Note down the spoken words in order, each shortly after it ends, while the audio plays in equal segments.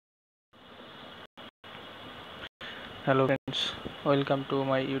Hello friends, welcome to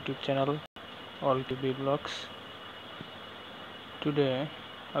my YouTube channel All TV Vlogs. Today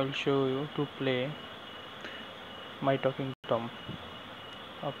I will show you to play my talking tom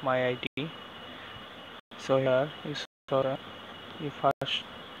of my IT. So here is you first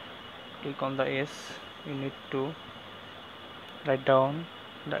click on the S. You need to write down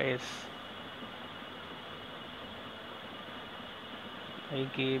the S. I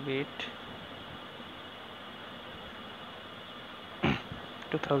gave it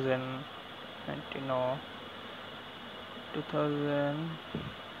 2019 no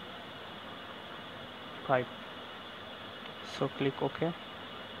 2005. So click OK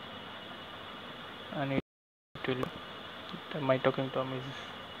and it will my talking tom is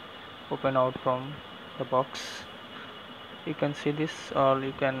open out from the box. You can see this or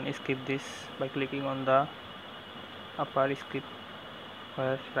you can skip this by clicking on the upper skip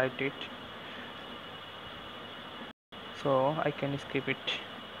where write it, so I can skip it.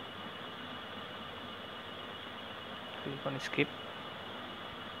 Click on skip,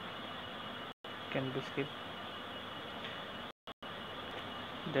 can be skip.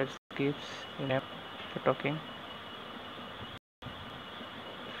 That skips you name the talking.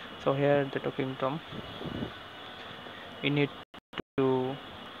 So here the talking tom, we need to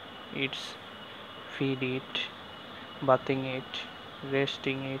it's feed it, bathing it,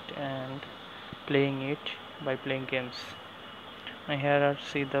 resting it and playing it by playing games. And here are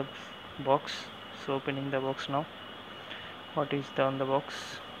see the box. So opening the box now. What is on the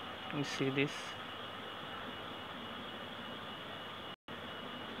box? You see this.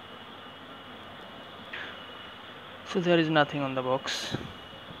 So there is nothing on the box.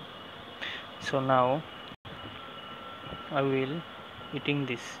 So now I will eating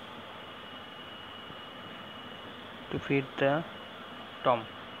this to feed the tom.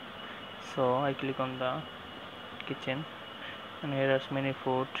 So I click on the kitchen and here are many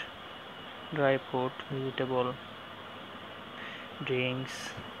food, dry food, vegetable,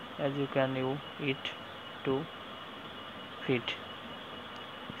 drinks as you can eat to feed.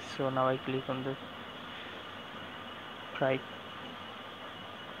 So now I click on the fry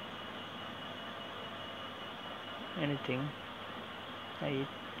anything I eat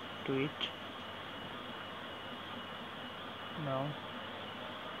to eat now.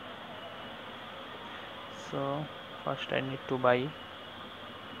 So first I need to buy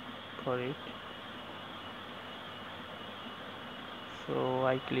for it. So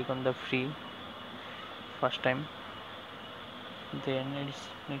I click on the free first time, then it's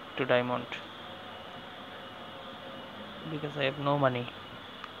need to diamond because I have no money.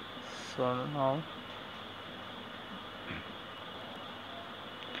 So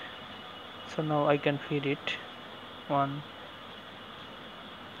now I can feed it 1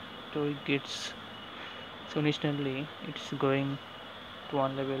 2 it gets. So instantly it's going to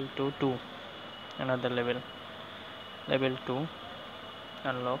one level to 2 another level 2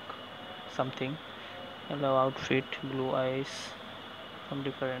 unlock something, allow outfit, blue eyes, some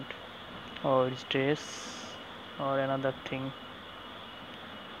different or its dress or another thing,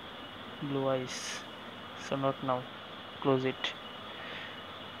 blue eyes. So not now, close it.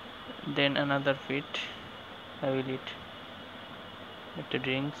 Then another fit I will eat with the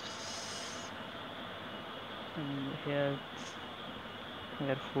drinks and here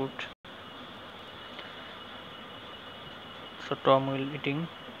food. So Tom will eating.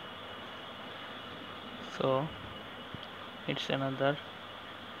 So it's another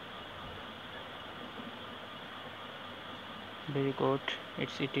very good,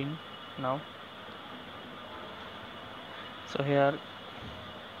 it's eating now. So here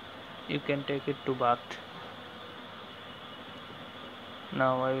you can take it to bath.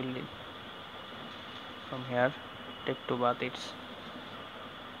 Now I will from here take to bath it's.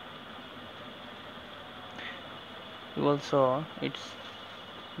 You also it's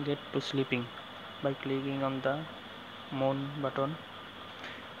get to sleeping by clicking on the moon button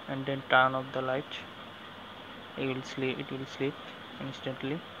and then turn off the light. It will sleep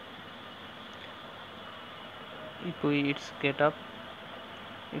instantly. If we it's get up,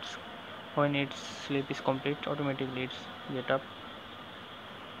 it's when its sleep is complete automatically it's get up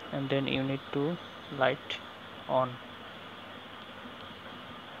and then you need to light on.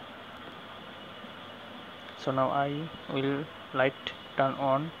 So now I will light turn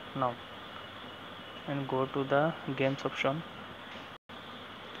on now and go to the games option.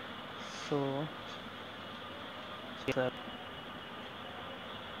 So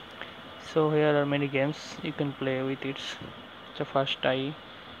here are many games you can play with it. So first I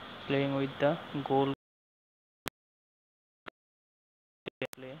playing with the goal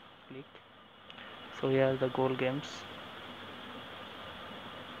play, click So here are the goal games.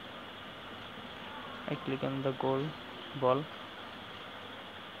 I click on the goal ball,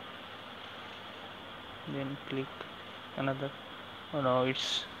 then click another. Oh no,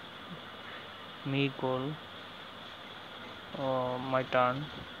 it's me goal. My turn.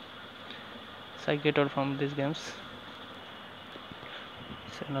 So I get out from these games.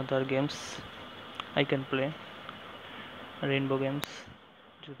 So another games I can play. Rainbow games.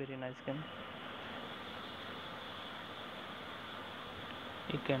 It's a very nice game.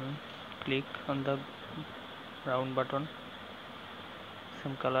 You can click on the round button,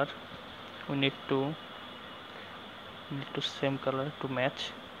 same color. We need to same color to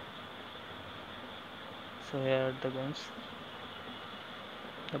match. So here are the games,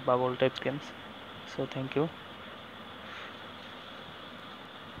 the bubble type games. So thank you.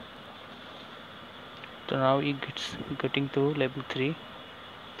 So now it gets getting to level 3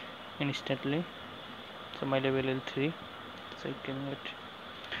 instantly. So my level is 3. So you can get.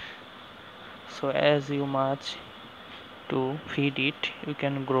 So as you match to feed it, you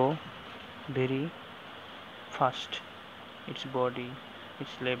can grow very fast. Its body, its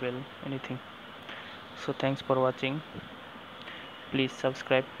level, anything. So thanks for watching. Please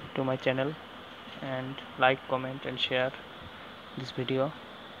subscribe to my channel and like, comment and share this video.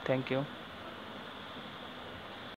 Thank you.